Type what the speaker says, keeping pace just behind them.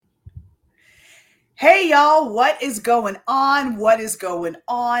Hey y'all, what is going on? What is going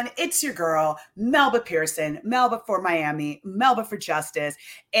on? It's your girl, Melba Pearson, Melba for Miami, Melba for Justice,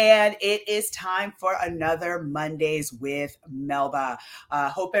 and it is time for another Mondays with Melba.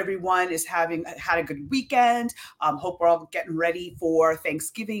 Hope everyone is having had a good weekend. Hope we're all getting ready for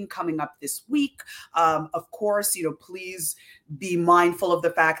Thanksgiving coming up this week. Of course, please be mindful of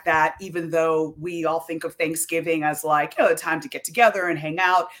the fact that even though we all think of Thanksgiving as like, a time to get together and hang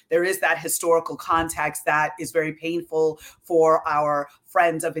out, there is that historical context that is very painful for our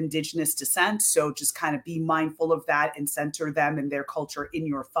friends of Indigenous descent. So just kind of be mindful of that and center them and their culture in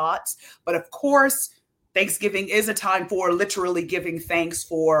your thoughts. But of course, Thanksgiving is a time for literally giving thanks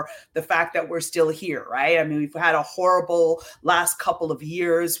for the fact that we're still here, right? I mean, we've had a horrible last couple of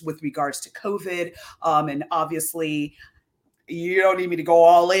years with regards to COVID. And obviously, you don't need me to go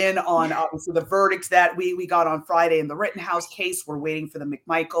all in on obviously the verdict that we got on Friday in the Rittenhouse case. We're waiting for the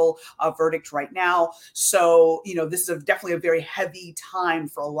McMichael verdict right now. So, this is definitely a very heavy time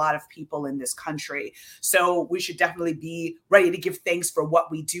for a lot of people in this country. So we should definitely be ready to give thanks for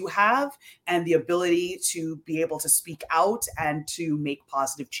what we do have and the ability to be able to speak out and to make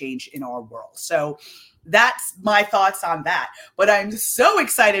positive change in our world. So that's my thoughts on that. But I'm so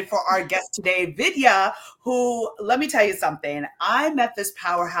excited for our guest today, Vidya, who, let me tell you something. I met this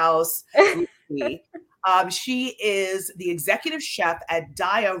powerhouse recently. She is the executive chef at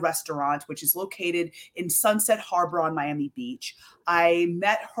Diya restaurant, which is located in Sunset Harbor on Miami Beach. I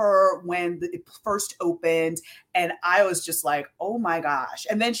met her when it first opened, and I was just like, oh my gosh.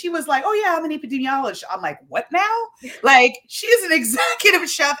 And then she was like, oh yeah, I'm an epidemiologist. I'm like, what now? Like, she's an executive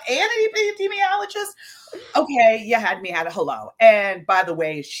chef and an epidemiologist. Okay, you had me at a hello. And by the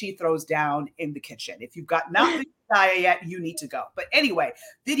way, she throws down in the kitchen. If you've got not the diet yet, you need to go. But anyway,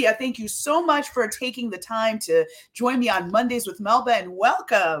 Vidya, thank you so much for taking the time to join me on Mondays with Melba, and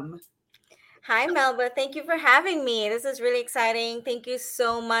welcome. Hi, Melba. Thank you for having me. This is really exciting. Thank you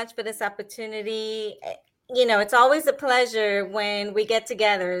so much for this opportunity. It's always a pleasure when we get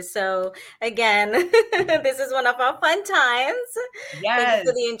together. So, again, this is one of our fun times. Thank you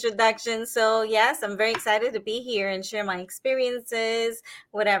for the Yes. introduction. So, yes, I'm very excited to be here and share my experiences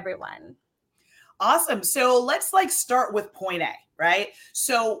with everyone. Awesome. So let's start with point A, right?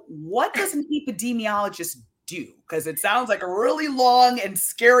 So what does an epidemiologist do? Because it sounds like a really long and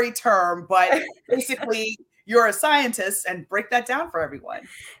scary term, but basically you're a scientist, and break that down for everyone.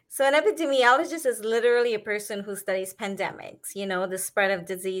 So, an epidemiologist is literally a person who studies pandemics, the spread of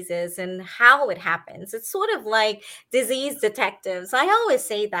diseases and how it happens. It's sort of like disease detectives. I always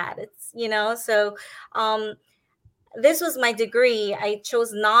say that. Um, this was my degree. I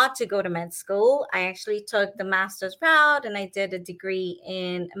chose not to go to med school. I actually took the master's route and I did a degree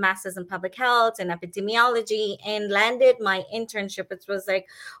in master's in public health and epidemiology and landed my internship, which was like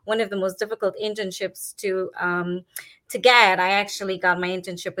one of the most difficult internships to get. I actually got my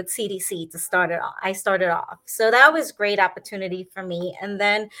internship with CDC to start it off. I started off. So that was great opportunity for me. And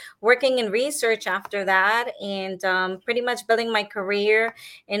then working in research after that and pretty much building my career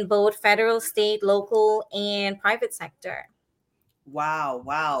in both federal, state, local, and private sector. Wow,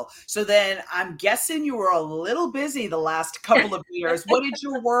 wow. So then I'm guessing you were a little busy the last couple of years. What did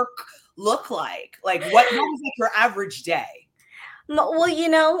your work look like? Like what was like your average day?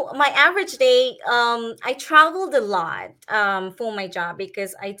 Well, my average day, I traveled a lot for my job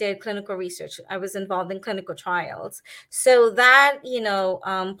because I did clinical research. I was involved in clinical trials. So that,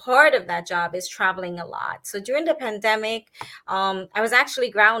 part of that job is traveling a lot. So during the pandemic, I was actually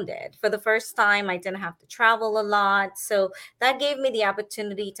grounded. For the first time, I didn't have to travel a lot. So that gave me the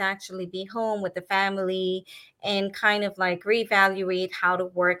opportunity to actually be home with the family and kind of like reevaluate how to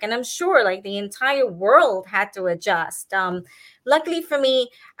work. And I'm sure like the entire world had to adjust. Luckily for me,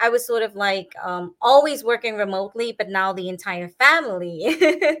 I was sort of like always working remotely, but now the entire family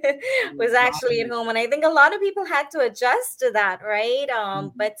was actually at Right. home. And I think a lot of people had to adjust to that, right?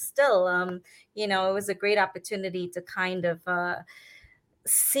 Mhm. But still, it was a great opportunity to kind of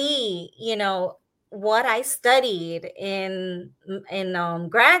see, what I studied in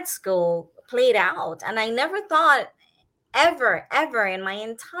grad school played out. And I never thought ever in my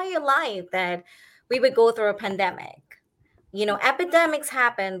entire life that we would go through a pandemic. Epidemics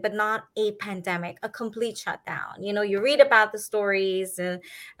happen, but not a pandemic, a complete shutdown. You read about the stories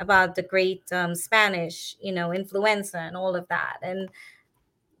about the great Spanish, influenza and all of that. And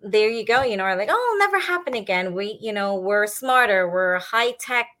there you go, are like, oh, it'll never happen again. We're smarter, we're high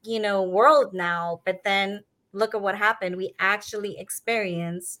tech, world now. But then look at what happened. We actually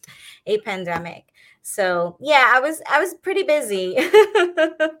experienced a pandemic. So yeah, I was pretty busy.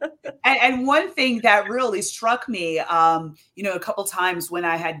 And one thing that really struck me, a couple times when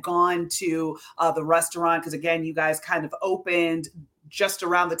I had gone to the restaurant, because again, you guys kind of opened just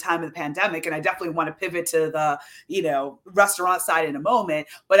around the time of the pandemic, and I definitely want to pivot to the, restaurant side in a moment.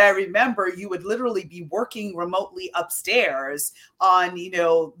 But I remember you would literally be working remotely upstairs on,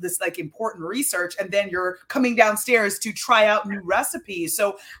 this like important research, and then you're coming downstairs to try out new recipes.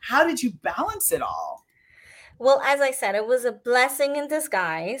 So how did you balance it all? Well, as I said, it was a blessing in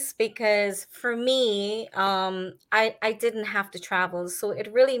disguise because for me, I didn't have to travel, so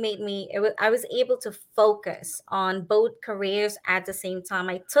it really made me. I was able to focus on both careers at the same time.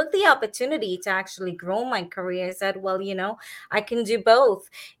 I took the opportunity to actually grow my career. I said, well, I can do both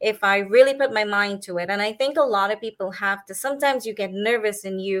if I really put my mind to it. And I think a lot of people have to. Sometimes you get nervous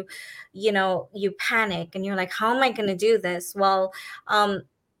and you panic and you're like, how am I going to do this? Well, um,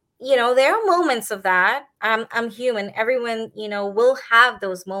 there are moments of that. I'm human. Everyone, will have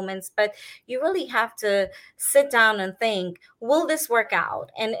those moments, but you really have to sit down and think, will this work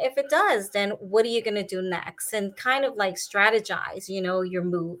out? And if it does, then what are you going to do next? And kind of like strategize, your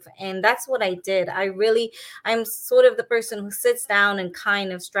move. And that's what I did. I'm sort of the person who sits down and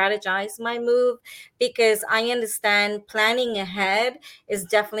kind of strategize my move because I understand planning ahead is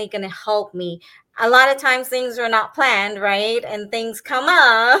definitely going to help me. A lot of times things are not planned, right? And things come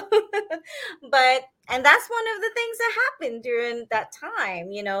up. but and that's one of the things that happened during that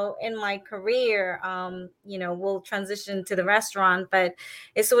time, in my career. We'll transition to the restaurant, but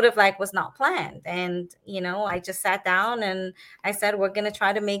it sort of like was not planned. And, I just sat down and I said, we're going to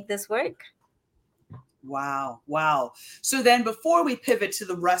try to make this work. Wow. Wow. So then before we pivot to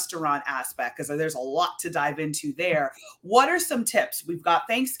the restaurant aspect, because there's a lot to dive into there, what are some tips? We've got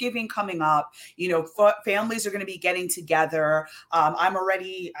Thanksgiving coming up. Families are going to be getting together.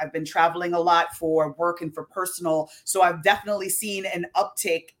 I've been traveling a lot for work and for personal. So I've definitely seen an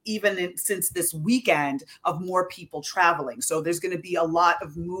uptick since this weekend of more people traveling. So there's going to be a lot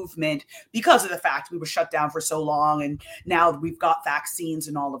of movement because of the fact we were shut down for so long. And now we've got vaccines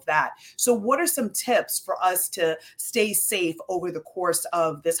and all of that. So what are some tips for us to stay safe over the course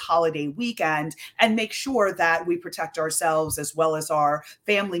of this holiday weekend and make sure that we protect ourselves as well as our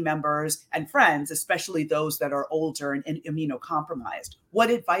family members and friends, especially those that are older and immunocompromised? What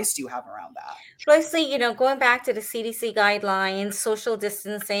advice do you have around that? Firstly, going back to the CDC guidelines, social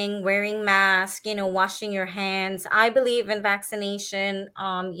distancing, wearing masks, washing your hands. I believe in vaccination.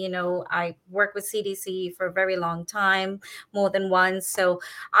 I work with CDC for a very long time, more than once. So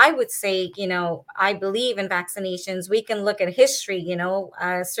I would say, I believe in vaccinations. We can look at history,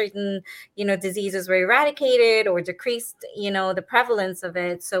 certain, diseases were eradicated or decreased, the prevalence of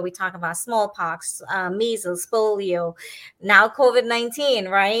it. So we talk about smallpox, measles, polio, now COVID-19,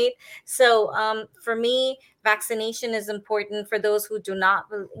 right? So for me, vaccination is important for those who do not,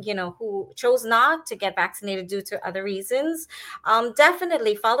 who chose not to get vaccinated due to other reasons.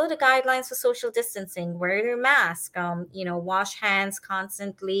 Definitely follow the guidelines for social distancing, wear your mask, wash hands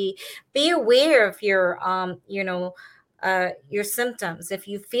constantly, be aware of your symptoms. If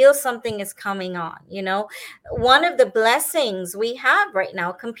you feel something is coming on, one of the blessings we have right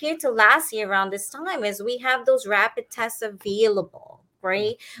now compared to last year around this time is we have those rapid tests available,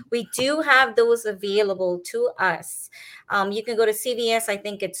 right? We do have those available to us. You can go to CVS. I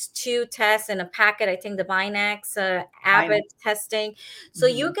think it's two tests in a packet. I think the Binax, I know. Abbott testing. So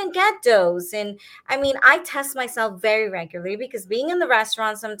you Mhm. can get those. And I mean, I test myself very regularly because being in the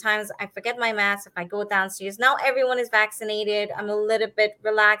restaurant, sometimes I forget my mask if I go downstairs. Now everyone is vaccinated. I'm a little bit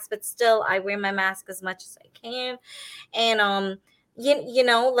relaxed, but still I wear my mask as much as I can. And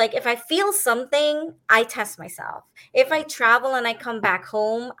like if I feel something, I test myself. If I travel and I come back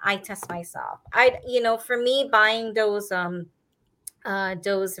home, I test myself. For me, buying those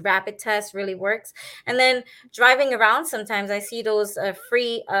rapid tests really works. And then driving around, sometimes I see those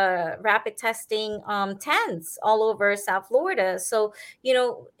free rapid testing tents all over South Florida. So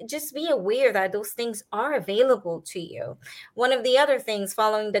just be aware that those things are available to you. One of the other things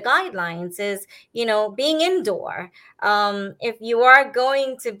following the guidelines is being indoor. If you are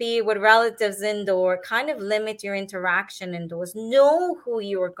going to be with relatives indoor, kind of limit your interaction indoors. Know who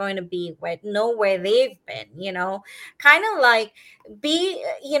you are going to be with, know where they've been, kind of like be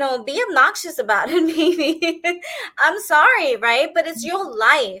obnoxious about it. Maybe I'm sorry, right? But it's your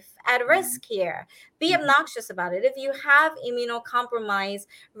life at risk here. be obnoxious about it. If you have immunocompromised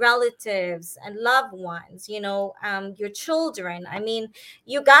relatives and loved ones, your children, I mean,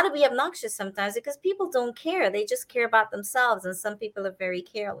 you got to be obnoxious sometimes because people don't care. They just care about themselves. And some people are very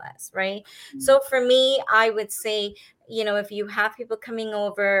careless, right? Mhm. So for me, I would say, if you have people coming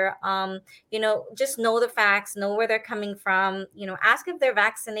over, just know the facts, know where they're coming from, ask if they're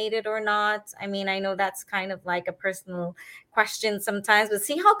vaccinated or not. I mean, I know that's kind of like a personal question sometimes, but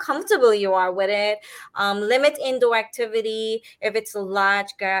see how comfortable you are with it. Limit indoor activity. If it's a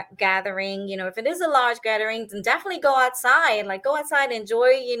large gathering, if it is a large gathering, then definitely go outside. Like go outside,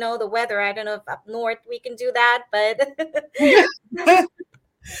 enjoy, the weather. I don't know if up north we can do that, but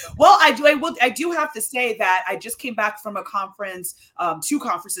Well, I do have to say that I just came back from a conference, two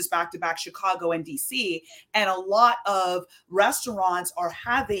conferences back to back, Chicago and DC, and a lot of restaurants are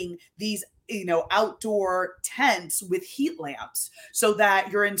having these outdoor tents with heat lamps so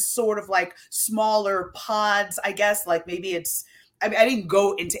that you're in sort of like smaller pods, I guess. Like maybe it's, I mean, I didn't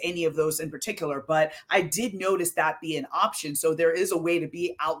go into any of those in particular, but I did notice that be an option. So there is a way to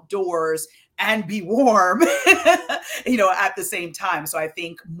be outdoors and be warm, at the same time. So I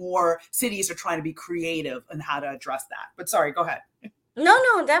think more cities are trying to be creative in how to address that. But sorry, go ahead. No,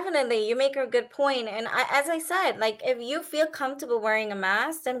 no, definitely. You make a good point. And as I said, like if you feel comfortable wearing a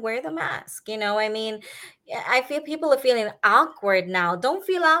mask, then wear the mask. I mean, I feel people are feeling awkward now. Don't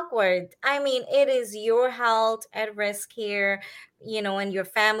feel awkward. I mean, it is your health at risk here, and your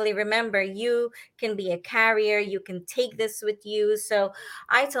family. Remember, you can be a carrier. You can take this with you. So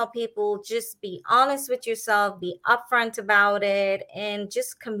I tell people just be honest with yourself, be upfront about it, and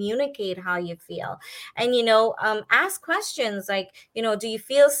just communicate how you feel. And ask questions like, do you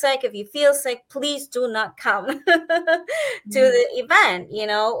feel sick? If you feel sick, please do not come to the event.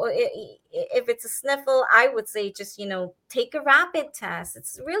 If it's a sniffle, I would say just take a rapid test.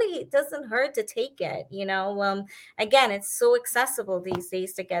 It doesn't hurt to take it. Again, it's so accessible these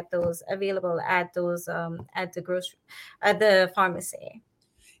days to get those available at those at the pharmacy.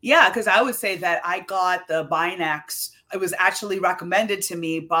 Yeah, because I would say that I got the Binax. It was actually recommended to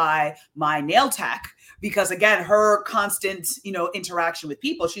me by my nail tech because, again, her constant, interaction with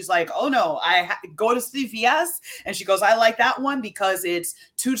people. She's like, "Oh no, go to CVS," and she goes, "I like that one because it's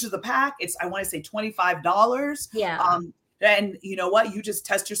two to the pack. It's I want to say $25." Yeah. And you know what? You just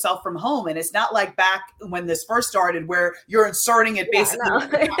test yourself from home, and it's not like back when this first started, where you're inserting it Yeah, basically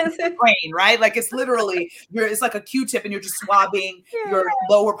no. brain, right? Like it's literally it's like a Q-tip and you're just swabbing Yeah, your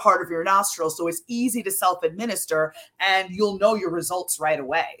lower part of your nostril. So it's easy to self-administer and you'll know your results right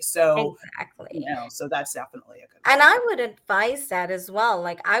away. So, exactly. so that's definitely a good And tip. I would advise that as well.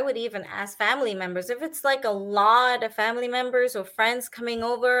 Like, I would even ask family members if it's like a lot of family members or friends coming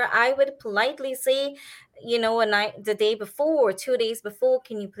over, I would politely say, a night, the day before or 2 days before,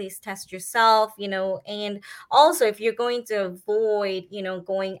 can you please test yourself? And also if you're going to avoid,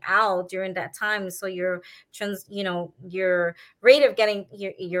 going out during that time, so your rate of getting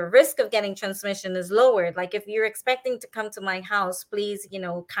your risk of getting transmission is lowered. Like, if you're expecting to come to my house, please,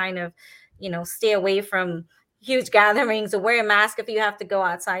 kind of, stay away from huge gatherings, or wear a mask if you have to go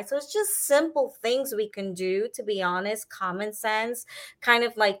outside. So it's just simple things we can do, to be honest, common sense, kind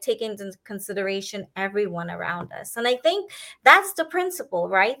of like taking into consideration everyone around us. And I think that's the principle,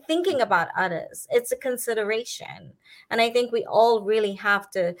 right? Thinking about others. It's a consideration. And I think we all really have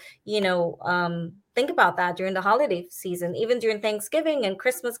to, think about that during the holiday season, even during Thanksgiving and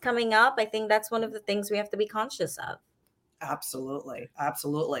Christmas coming up. I think that's one of the things we have to be conscious of. Absolutely.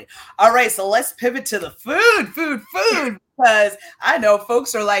 Absolutely. All right. So let's pivot to the food, because I know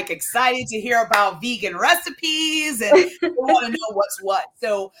folks are like excited to hear about vegan recipes and they want to know what's what.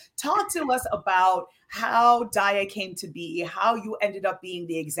 So talk to us about how Diya came to be, how you ended up being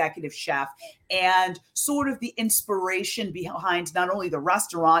the executive chef, and sort of the inspiration behind not only the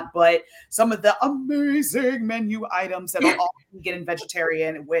restaurant, but some of the amazing menu items that are all vegan and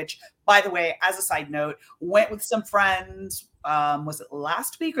vegetarian, which, by the way, as a side note, went with some friends. Was it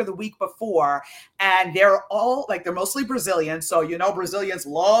last week or the week before? And they're all like, they're mostly Brazilian. So, Brazilians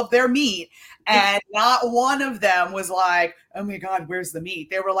love their meat. And not one of them was like, "Oh my God, where's the meat?"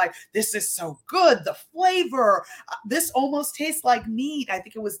 They were like, "This is so good. The flavor, this almost tastes like meat." I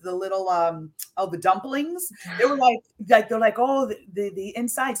think it was the little, the dumplings. They were they're like, "Oh, the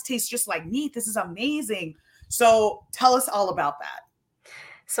insides taste just like meat. This is amazing." So tell us all about that.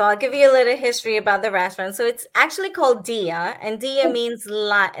 So I'll give you a little history about the restaurant. So it's actually called Diya, and Diya means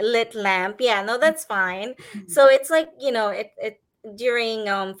lit lamp. Yeah, no, that's fine. So it's like, it during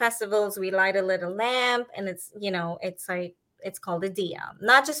festivals we light a little lamp, and it's like it's called a Diya.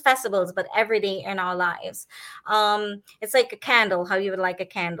 Not just festivals, but every day in our lives. It's like a candle, how you would like a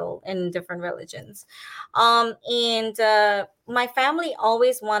candle in different religions. And my family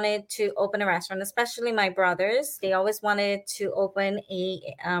always wanted to open a restaurant, especially my brothers. They always wanted to open a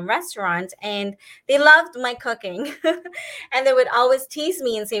restaurant, and they loved my cooking. And they would always tease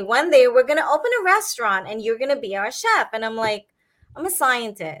me and say, one day we're going to open a restaurant and you're going to be our chef. And I'm like, I'm a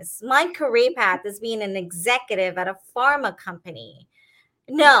scientist. My career path is being an executive at a pharma company.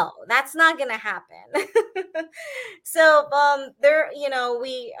 No, that's not going to happen. So there,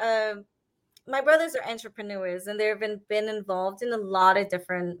 we my brothers are entrepreneurs, and they've been involved in a lot of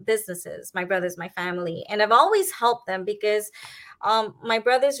different businesses. My brothers, my family, and I've always helped them because my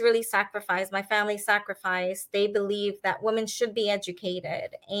brothers really sacrificed, my family sacrificed. They believe that women should be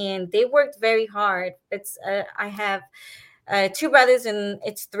educated, and they worked very hard. I have two brothers and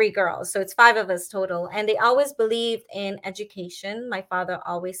it's three girls, so it's five of us total, and they always believed in education. My father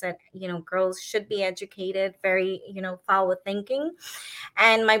always said, girls should be educated, very, forward thinking.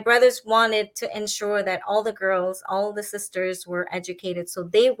 And my brothers wanted to ensure that all the girls, all the sisters were educated, so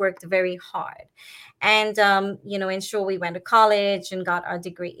they worked very hard and ensure we went to college and got our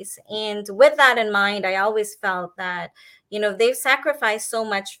degrees. And with that in mind, I always felt that they've sacrificed so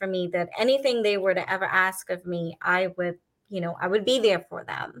much for me that anything they were to ever ask of me, I would be there for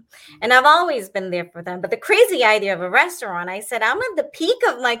them. And I've always been there for them. But the crazy idea of a restaurant, I said, I'm at the peak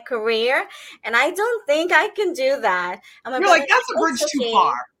of my career and I don't think I can do that. And my You're brother like, that's said, a bridge it's too okay.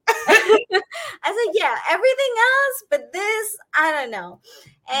 far. I said, yeah, everything else, but this, I don't know.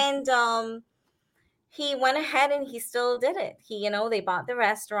 And he went ahead and he still did it. They bought the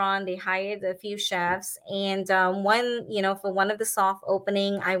restaurant, they hired a few chefs, and for one of the soft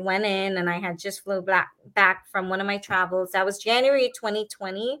opening, I went in and I had just flew back from one of my travels. That was January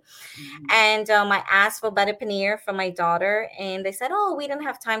 2020, and I asked for butter paneer for my daughter, and they said, "Oh, we didn't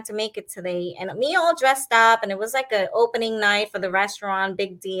have time to make it today." And me all dressed up, and it was like an opening night for the restaurant,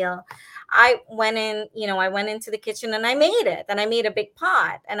 big deal. I went into the kitchen and I made it, and I made a big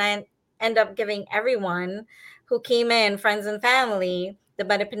pot, and I end up giving everyone who came in, friends and family, the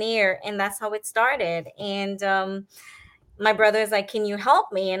butter paneer, and that's how it started. And my brother's like, "Can you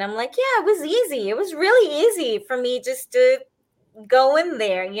help me?" And I'm like, "Yeah, it was easy. It was really easy for me just to go in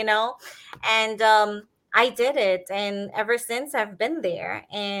there, and I did it, and ever since I've been there.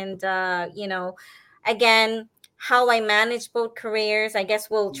 And again, how I manage both careers, I guess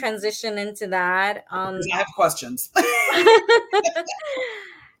we'll transition into that. Because I have questions.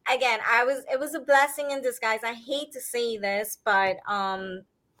 Again, it was a blessing in disguise. I hate to say this, but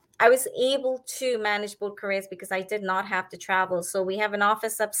I was able to manage both careers because I did not have to travel. So we have an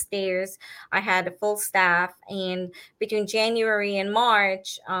office upstairs. I had a full staff, and between January and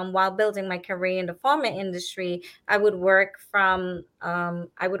March, while building my career in the pharma industry, I would work from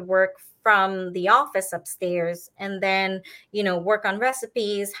the office upstairs, and then work on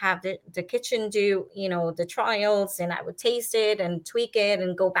recipes, have the kitchen do the trials, and I would taste it and tweak it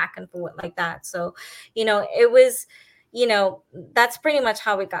and go back and forth like that. So it was that's pretty much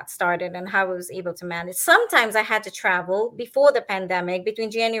how it got started and how I was able to manage. Sometimes I had to travel before the pandemic between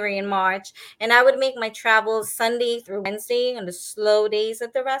January and March, and I would make my travels Sunday through Wednesday on the slow days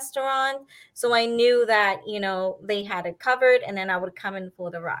at the restaurant. So I knew that, they had it covered, and then I would come in for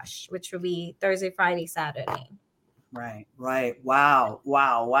the rush, which would be Thursday, Friday, Saturday. Right, right. Wow,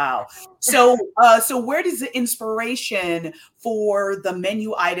 wow, wow. So where does the inspiration for the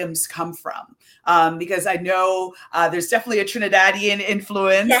menu items come from? Because I know there's definitely a Trinidadian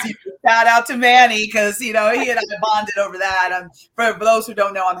influence. Yeah. Shout out to Manny because he and I bonded over that. For those who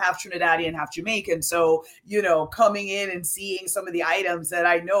don't know, I'm half Trinidadian, half Jamaican. So coming in and seeing some of the items that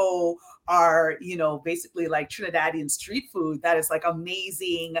I know are basically like Trinidadian street food, that is like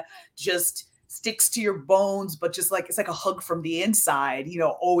amazing. Just sticks to your bones, but just like it's like a hug from the inside,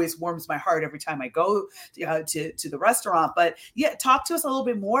 always warms my heart every time I go to the restaurant. But yeah, talk to us a little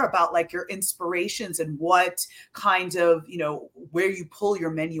bit more about like your inspirations and what kind of, where you pull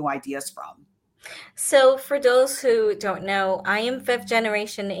your menu ideas from. So, for those who don't know, I am fifth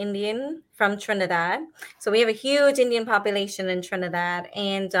generation Indian from Trinidad. So, we have a huge Indian population in Trinidad.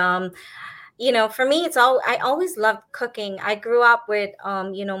 And for me, I always loved cooking. I grew up with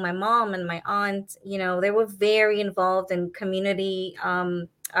my mom and my aunt. They were very involved in community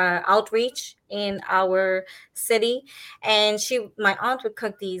outreach in our city, and my aunt would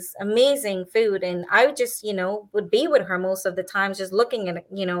cook these amazing food, and I would just, would be with her most of the time, just looking at it,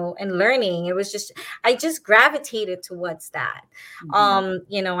 and learning. It was just, I just gravitated towards that.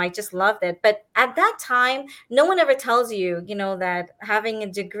 Mhm. I just loved it. But at that time, no one ever tells you, that having a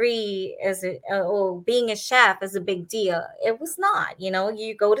degree or being a chef is a big deal. It was not.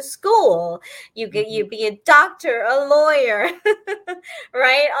 You go to school, you Mhm. be a doctor, a lawyer,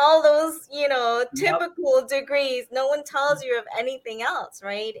 right? All those, Yep. typical degrees. No one tells you of anything else,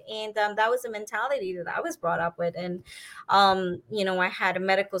 right? And that was a mentality that I was brought up with. And I had a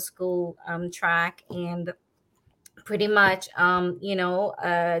medical school track, and pretty much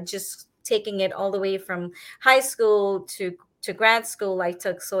just taking it all the way from high school to grad school. I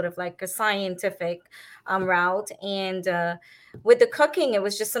took sort of like a scientific route, and with the cooking, it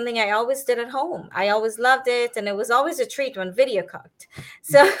was just something I always did at home. I always loved it, and it was always a treat when Vidya cooked.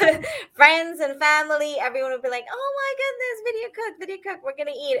 So friends and family, everyone would be like, oh my goodness, Vidya cook, we're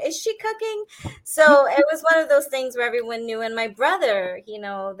gonna eat. Is she cooking? So it was one of those things where everyone knew. And my brother,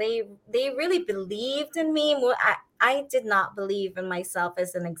 they really believed in me more. I did not believe in myself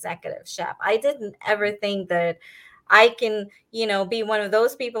as an executive chef. I didn't ever think that I can, be one of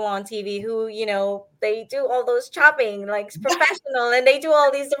those people on TV who, they do all those chopping like professional, and they do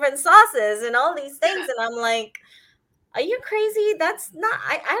all these different sauces and all these things. And I'm like, are you crazy? That's not,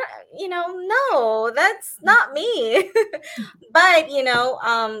 no, that's not me. But,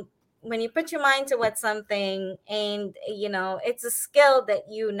 when you put your mind to what something, and, it's a skill that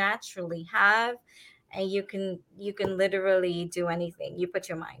you naturally have, and you can literally do anything you put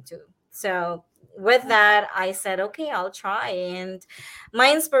your mind to. So with that, I said, okay, I'll try. And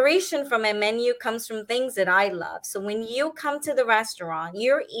my inspiration from a menu comes from things that I love. So when you come to the restaurant,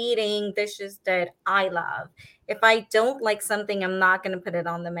 you're eating dishes that I love. If I don't like something, I'm not going to put it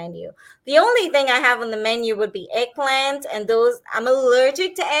on the menu. The only thing I have on the menu would be eggplant, and those, I'm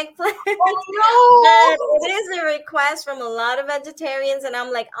allergic to eggplant. But it Oh is a request from a lot of vegetarians, and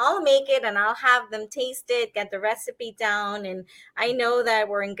I'm like, I'll make it and I'll have them taste it, get the recipe down, and I know that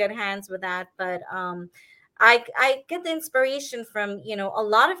we're in good hands with that. But I get the inspiration from, a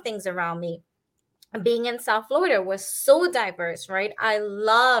lot of things around me. Being in South Florida was so diverse, right? I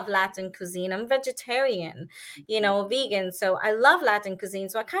love Latin cuisine. I'm vegetarian, no. vegan. So I love Latin cuisine.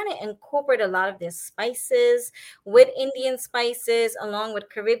 So I kind of incorporate a lot of their spices with Indian spices along with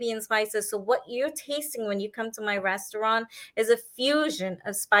Caribbean spices. So what you're tasting when you come to my restaurant is a fusion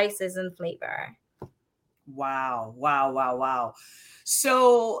of spices and flavor. Wow, wow, wow, wow.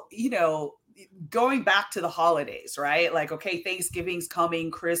 So, going back to the holidays, right? Like, okay, Thanksgiving's coming,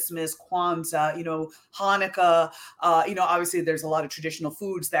 Christmas, Kwanzaa, Hanukkah. Obviously, there's a lot of traditional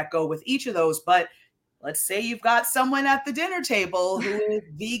foods that go with each of those, but let's say you've got someone at the dinner table who is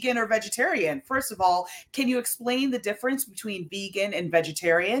vegan or vegetarian. First of all, can you explain the difference between vegan and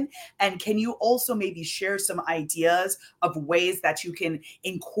vegetarian? And can you also maybe share some ideas of ways that you can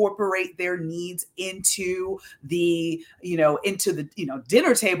incorporate their needs into the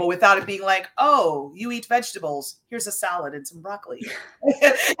dinner table without it being like, oh, you eat vegetables, here's a salad and some broccoli.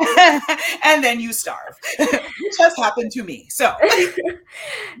 And then you starve, which has happened to me. So,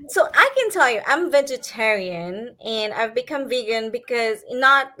 So I can tell you, I'm vegetarian, and I've become vegan because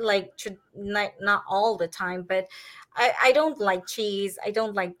not like not all the time, but I don't like cheese, I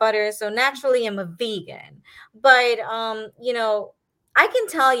don't like butter, so naturally I'm a vegan. But I can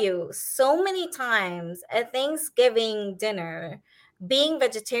tell you so many times at Thanksgiving dinner, being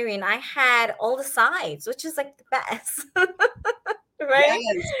vegetarian, I had all the sides, which is like the best. Right?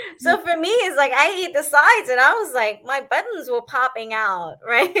 yes. So for me, it's like I eat the sides, and I was like, my buttons were popping out,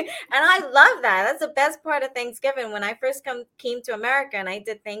 right? And I love that. That's the best part of Thanksgiving. When I first came to America and I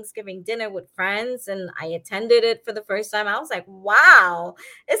did Thanksgiving dinner with friends, and I attended it for the first time, I was like, wow,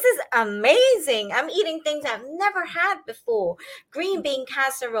 this is amazing. I'm eating things I've never had before: green bean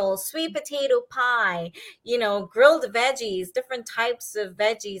casserole, sweet potato pie, grilled veggies, different types of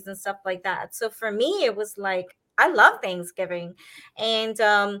veggies and stuff like that. So for me, it was like, I love Thanksgiving. And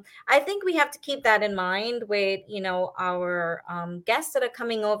I think we have to keep that in mind with, our guests that are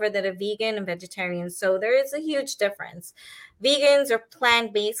coming over that are vegan and vegetarian. So there is a huge difference. Vegans are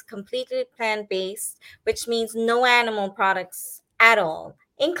plant based, completely plant based, which means no animal products at all,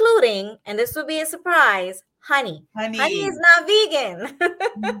 including, and this will be a surprise, honey. Honey is Honey. not vegan,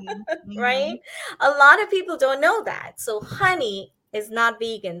 Mhm, right? mhm. A lot of people don't know that. So honey is not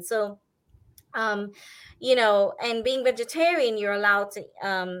vegan. So um and being vegetarian, you're allowed to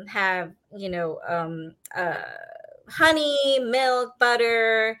have honey, milk,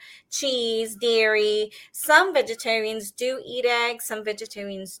 butter, cheese, dairy. Some vegetarians do eat eggs, some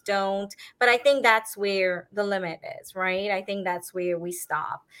vegetarians don't. But I think that's where the limit is, right? I think that's where we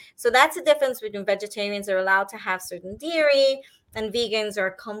stop. So that's the difference between vegetarians are allowed to have certain dairy and vegans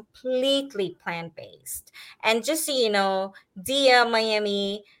are completely plant based. And just so you know, Dia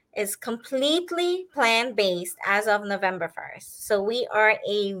Miami is completely plant based as of November 1st. So we are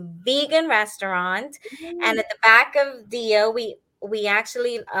a vegan restaurant, and at the back of Dia, we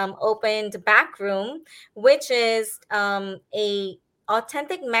actually opened back room, which is a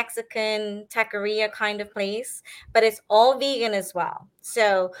authentic Mexican taqueria kind of place, but it's all vegan as well.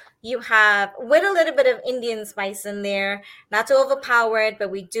 So you have with a little bit of Indian spice in there, not too overpowered, but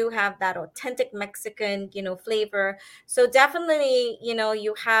we do have that authentic Mexican, flavor. So definitely,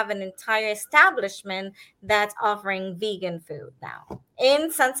 you have an entire establishment that's offering vegan food now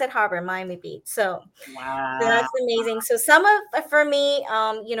in Sunset Harbor, Miami Beach. So Wow. that's amazing. So some of for me,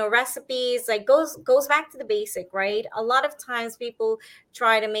 recipes like goes back to the basic, right? A lot of times people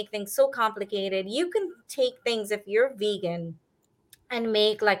try to make things so complicated. You can take things if you're vegan and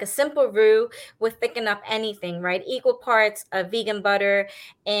make like a simple roux with thicken up anything, right? Equal parts of vegan butter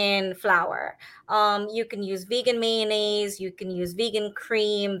and flour. You can use vegan mayonnaise, you can use vegan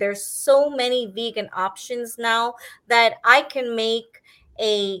cream. There's so many vegan options now that I can make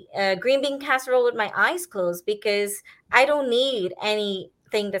a green bean casserole with my eyes closed because I don't need anything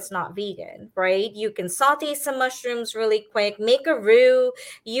that's not vegan, right? You can saute some mushrooms really quick, make a roux,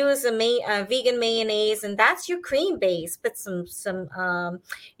 use a vegan mayonnaise, and that's your cream base. Put some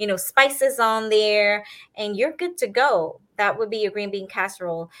spices on there, and you're good to go. That would be your green bean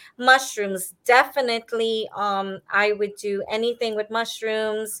casserole. Mushrooms, definitely. I would do anything with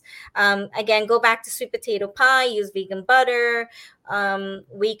mushrooms. Again, go back to sweet potato pie. Use vegan butter.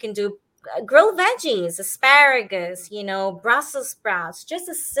 We can do grilled veggies, asparagus, Brussels sprouts, just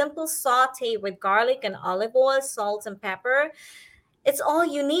a simple saute with garlic and olive oil, salt and pepper. It's all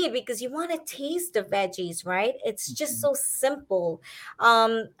you need because you want to taste the veggies, right? It's just so simple.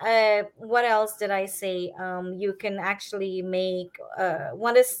 What else did I say? You can actually make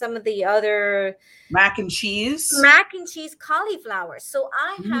what is some of the other Mac and cheese. mac and cheese cauliflower. So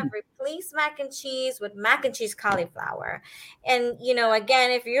I have Mm. replaced mac and cheese with mac and cheese cauliflower. And again,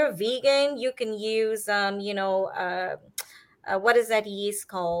 if you're vegan, you can use what is that yeast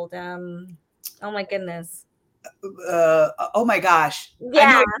called? Oh my goodness. Oh my gosh. I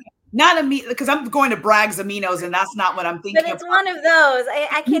know Yeah, not because I'm going to Bragg's aminos and that's not what I'm but thinking it's about. one of those.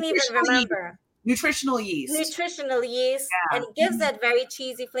 I can't even Nutritional yeast. remember. Nutritional yeast. Nutritional yeast, and it Yeah. gives that very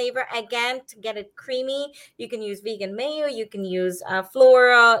cheesy flavor. Again, to get it creamy, you can use vegan mayo, you can use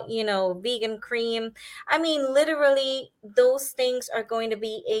flora, vegan cream. I mean, literally, those things are going to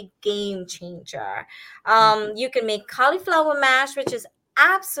be a game changer. You can make cauliflower mash, which is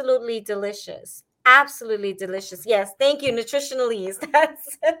absolutely delicious. Absolutely delicious. Yes, thank you, nutritional yeast.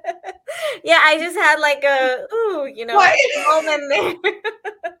 That's yeah. I just had like a What? moment there.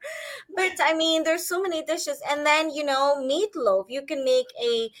 But I mean, there's so many dishes, and then meatloaf. You can make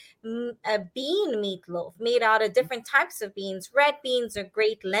a bean meatloaf made out of different types of beans. Red beans are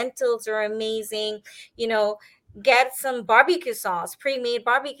great. Lentils are amazing. You know, get some barbecue sauce, pre-made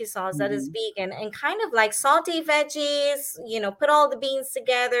barbecue sauce that is Mhm. vegan, and kind of like saute veggies. Put all the beans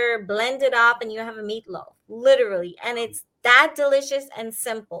together, blend it up, and you have a meatloaf, literally, and it's that delicious and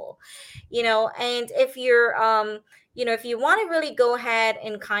simple. And if you want to really go ahead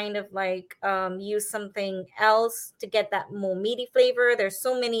and kind of like use something else to get that more meaty flavor, there's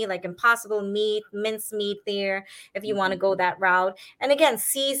so many like impossible meat, mince meat there if you want to go Mhm. that route. And again,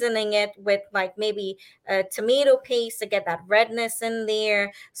 seasoning it with like maybe a tomato paste to get that redness in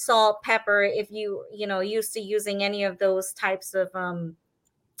there, salt, pepper, if used to using any of those types of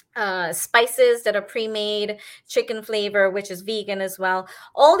spices that are pre-made, chicken flavor, which is vegan as well.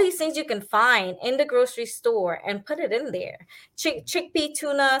 All these things you can find in the grocery store and put it in there. Chickpea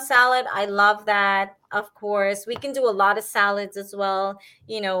tuna salad, I love that. Of course, we can do a lot of salads as well.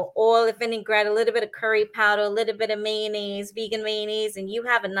 Oil, vinaigrette, a little bit of curry powder, a little bit of mayonnaise, vegan mayonnaise, and you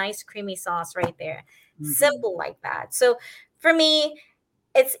have a nice creamy sauce right there. Mhm. Simple like that. So for me,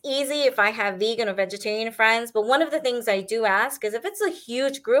 it's easy if I have vegan or vegetarian friends, but one of the things I do ask is if it's a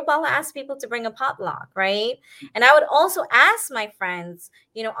huge group, I'll ask people to bring a potluck, right? And I would also ask my friends,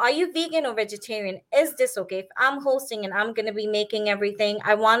 are you vegan or vegetarian? Is this okay? If I'm hosting and I'm going to be making everything,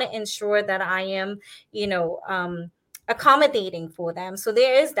 I want to ensure that I am, accommodating for them. So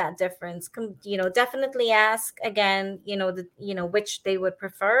there is that difference. Definitely ask again, which they would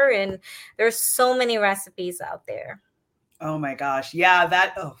prefer. And there's so many recipes out there. Oh my gosh.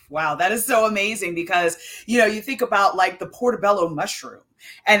 Yeah, oh wow, that is so amazing because you think about like the portobello mushroom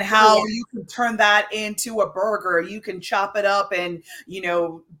and how Yeah. you can turn that into a burger. You can chop it up and,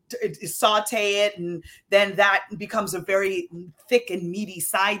 saute it, and then that becomes a very thick and meaty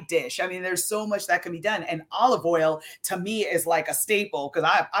side dish. I mean, there's so much that can be done. And olive oil to me is like a staple because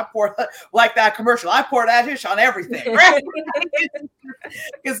I pour like that commercial. I pour that dish on everything, right?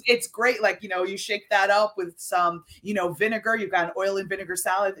 Because it's great. Like, you shake that up with some, vinegar. You've got an oil and vinegar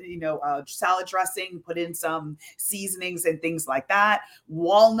salad, salad dressing, put in some seasonings and things like that.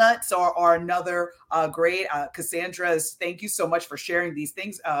 Walnuts are another great. Cassandra's, thank you so much for sharing these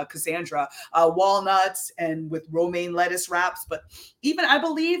things, Cassandra. Walnuts and with romaine lettuce wraps. But even I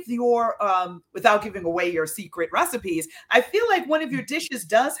believe without giving away your secret recipes, I feel like one of your dishes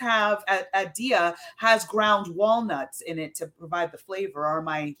does have at Diya has ground walnuts in it to provide the flavor. Or am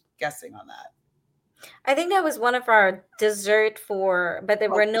I guessing on that? I think that was one of our dessert but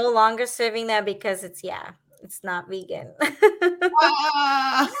we're Okay. no longer serving that because it's not vegan.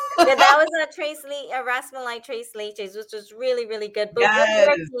 Ah! Yeah, that was a Rasmalai Trace Leches, which was really, really good. But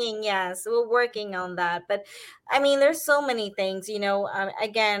Yes. we're working on that. But I mean, there's so many things,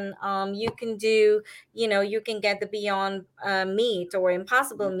 again, you can do, you can get the Beyond Meat or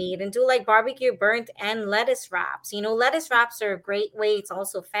Impossible Meat and do like barbecue burnt and lettuce wraps. Lettuce wraps are a great way. It's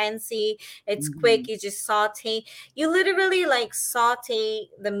also fancy. It's quick. Mhm. You just you literally like saute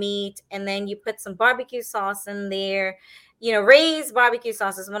the meat and then you put some barbecue sauce in there. Ray's barbecue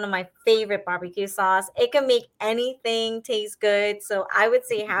sauce is one of my favorite barbecue sauce. It can make anything taste good. So I would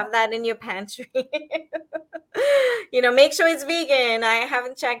say have that in your pantry. Make sure it's vegan. I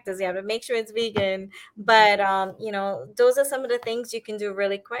haven't checked this yet, but make sure it's vegan. But those are some of the things you can do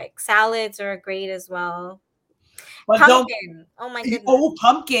really quick. Salads are great as well. But don't. Pumpkin. Oh my goodness. Oh,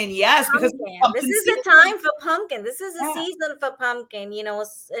 pumpkin, yes, because Pumpkin. This pumpkin is the season. time for pumpkin. This is the Yeah. season for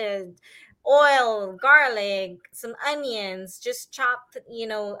pumpkin. Oil, garlic, some onions. Just chop,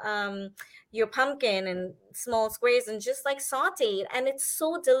 your pumpkin in small squares and just like saute it, and it's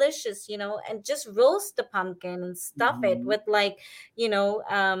so delicious. And just roast the pumpkin and stuff it Mhm. with like,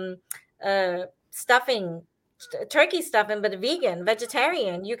 stuffing, turkey stuffing, but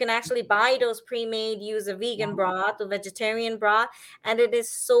vegetarian. You can actually buy those pre-made, use a vegan Wow. broth or vegetarian broth, and it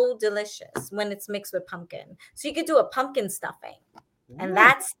is so delicious when it's mixed with pumpkin. So you could do a pumpkin stuffing, and Ooh.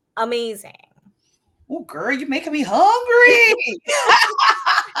 that's amazing. Ooh, girl, you're making me hungry.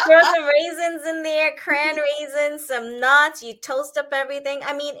 Throw some raisins in there, cran raisins, some nuts. You toast up everything.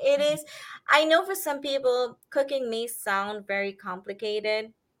 I mean, it is. I know for some people, cooking may sound very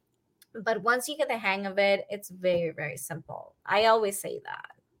complicated, but once you get the hang of it, it's very, very simple. I always say that.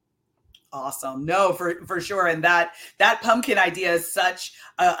 Awesome. No, for sure. And that pumpkin idea is such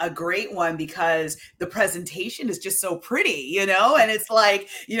a great one because the presentation is just so pretty, and it's like,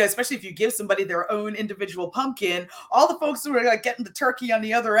 especially if you give somebody their own individual pumpkin, all the folks who are like getting the turkey on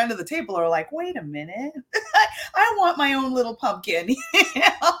the other end of the table are like, wait a minute, I want my own little pumpkin.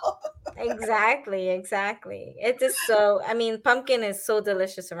 Exactly, exactly. It is so, I mean, pumpkin is so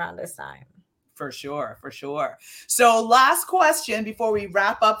delicious around this time. For sure, for sure. So, last question before we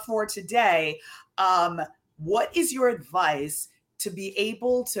wrap up for today. Um, what is your advice to be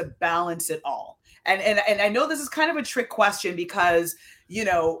able to balance it all? And I know this is kind of a trick question because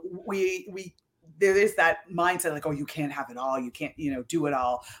we there is that mindset like, oh, you can't have it all, you can't do it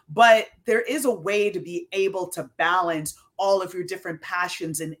all, but there is a way to be able to balance all of your different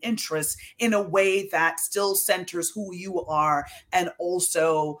passions and interests in a way that still centers who you are and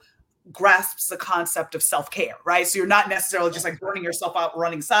also grasps the concept of self-care, right? So you're not necessarily just like burning yourself out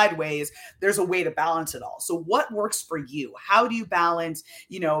running sideways. There's a way to balance it all. So what works for you? How do you balance,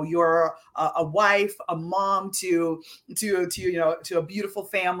 you're a wife, a mom to a beautiful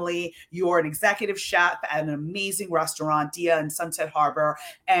family, you're an executive chef at an amazing restaurant, Diya in Sunset Harbor,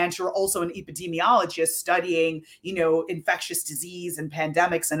 and you're also an epidemiologist studying, infectious disease and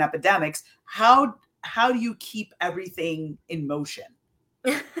pandemics and epidemics. How do you keep everything in motion?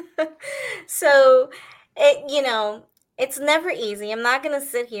 So, it's never easy. I'm not going to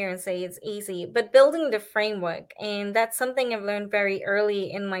sit here and say it's easy, but building the framework, and that's something I've learned very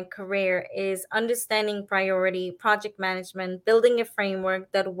early in my career, is understanding priority, project management, building a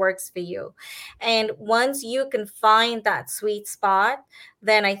framework that works for you. And once you can find that sweet spot,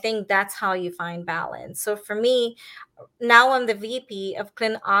 then I think that's how you find balance. So for me, now I'm the VP of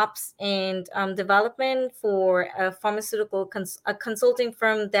Clin Ops and Development for a consulting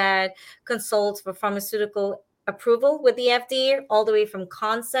firm that consults for pharmaceutical approval with the FDA, all the way from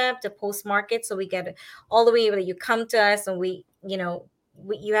concept to post market. So we get it all the way that you come to us and we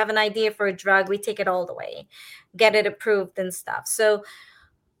you have an idea for a drug, we take it all the way, get it approved and stuff. So,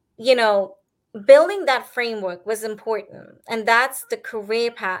 you know, building that framework was important. And that's the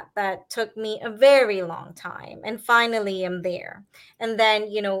career path that took me a very long time. And finally, I'm there. And then,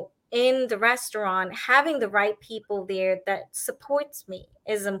 in the restaurant, having the right people there that supports me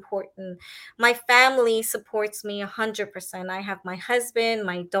is important. My family supports me 100%. I have my husband,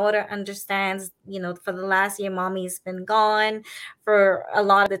 my daughter understands, for the last year, mommy's been gone for a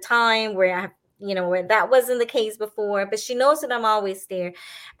lot of the time where I have, where that wasn't the case before, but she knows that I'm always there.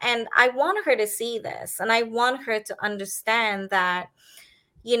 And I want her to see this, and I want her to understand that,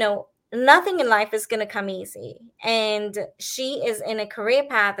 nothing in life is going to come easy. And she is in a career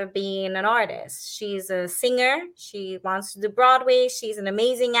path of being an artist. She's a singer. She wants to do Broadway. She's an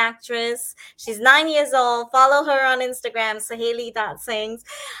amazing actress. She's 9 years old. Follow her on Instagram, saheli.sings.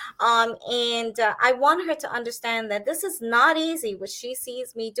 And I want her to understand that this is not easy, what she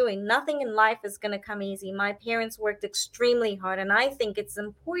sees me doing. Nothing in life is going to come easy. My parents worked extremely hard, and I think it's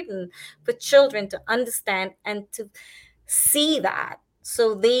important for children to understand and to see that,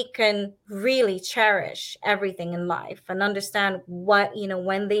 so they can really cherish everything in life and understand what,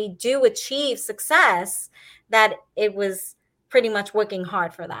 when they do achieve success, that it was pretty much working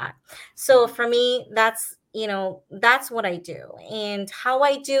hard for that. So for me, that's what I do. And how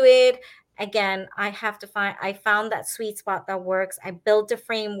I do it, again, I found that sweet spot that works. I built a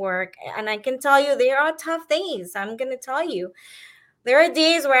framework, and I can tell you there are tough days. I'm going to tell you, there are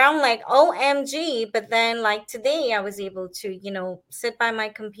days where I'm like, OMG. But then, like today, I was able to, sit by my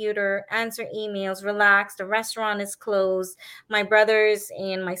computer, answer emails, relax. The restaurant is closed. My brothers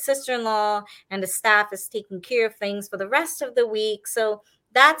and my sister in law and the staff is taking care of things for the rest of the week. So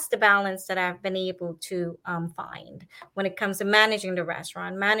that's the balance that I've been able to find when it comes to managing the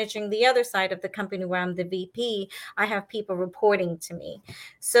restaurant, managing the other side of the company where I'm the VP. I have people reporting to me.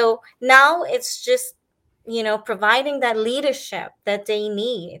 So now it's just, providing that leadership that they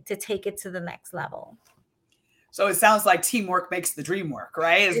need to take it to the next level. So it sounds like teamwork makes the dream work,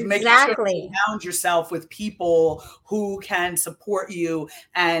 right? Is making sure you Exactly. surround yourself with people who can support you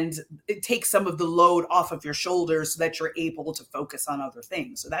and take some of the load off of your shoulders so that you're able to focus on other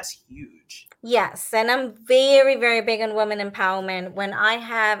things. So that's huge. Yes, and I'm very, very big on women empowerment. When I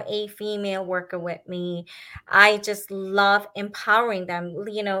have a female worker with me, I just love empowering them,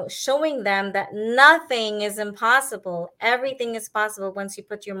 showing them that nothing is impossible. Everything is possible once you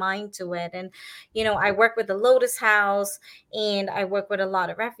put your mind to it. And, I work with the Lotus House, and I work with a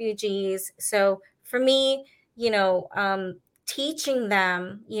lot of refugees. So for me, teaching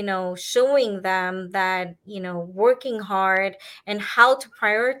them, showing them that, working hard and how to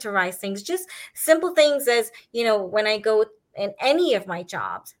prioritize things, just simple things as, when I go in any of my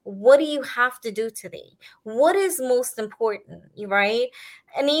jobs, what do you have to do today? What is most important, right?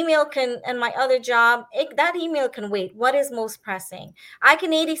 An email can, and my other job, that email can wait. What is most pressing? I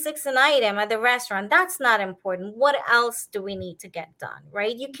can 86 an item at the restaurant. That's not important. What else do we need to get done,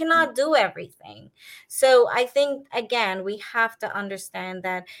 right? You cannot do everything. So I think, again, we have to understand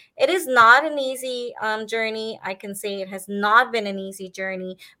that it is not an easy journey. I can say it has not been an easy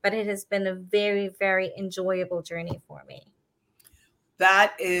journey, but it has been a very, very enjoyable journey for me.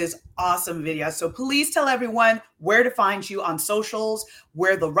 That is awesome, Vidya. So please tell everyone where to find you on socials,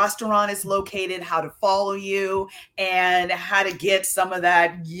 where the restaurant is located, how to follow you, and how to get some of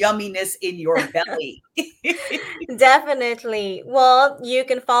that yumminess in your belly. Definitely. Well, you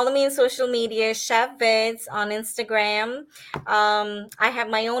can follow me on social media, Chef Vids on Instagram. I have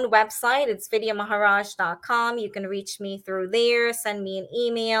my own website. It's vidyamaharaj.com. You can reach me through there, send me an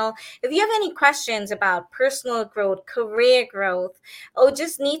email. If you have any questions about personal growth, career growth, or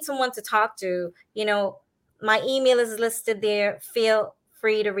just need someone to talk to, my email is listed there. Feel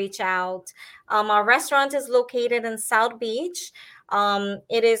free to reach out. Our restaurant is located in South Beach.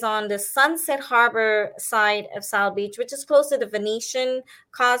 It is on the Sunset Harbor side of South Beach, which is close to the Venetian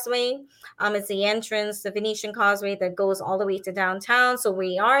Causeway. It's the entrance, the Venetian Causeway that goes all the way to downtown. So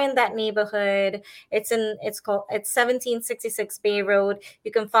we are in that neighborhood. It's 1766 Bay Road.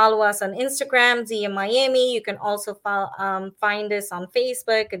 You can follow us on Instagram, Diya Miami. You can also find us on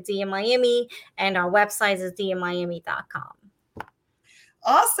Facebook at Diya Miami, and our website is diyamiami.com.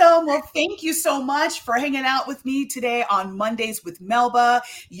 Awesome. Well, thank you so much for hanging out with me today on Mondays with Melba.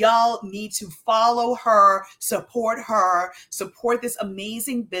 Y'all need to follow her, support this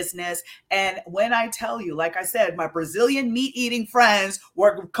amazing business. And when I tell you, like I said, my Brazilian meat eating friends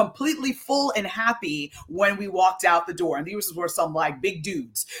were completely full and happy when we walked out the door. And these were some like big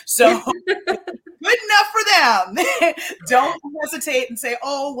dudes. So Good enough for them. Don't hesitate and say,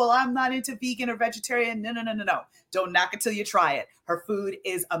 oh, well, I'm not into vegan or vegetarian. No, no, no, no, no. Don't knock it till you try it. Her food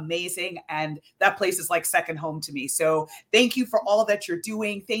is amazing. And that place is like second home to me. So thank you for all that you're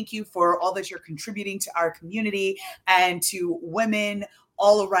doing. Thank you for all that you're contributing to our community and to women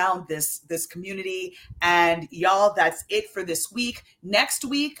all around this community. And y'all, that's it for this week. Next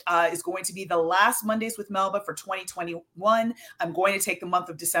week is going to be the last Mondays with Melba for 2021. I'm going to take the month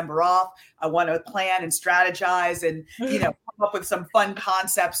of December off. I want to plan and strategize and, come up with some fun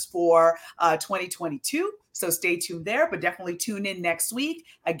concepts for 2022. So stay tuned there, but definitely tune in next week.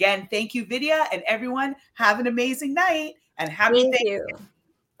 Again, thank you, Vidya, and everyone. Have an amazing night and happy Thank Thanksgiving. you.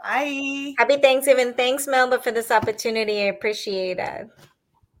 Bye. Happy Thanksgiving. Thanks, Melba, for this opportunity. I appreciate it.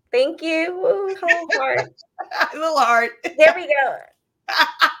 Thank you. Woo, whole heart. A little hard. There we go.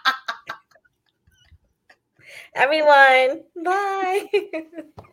 Everyone, bye.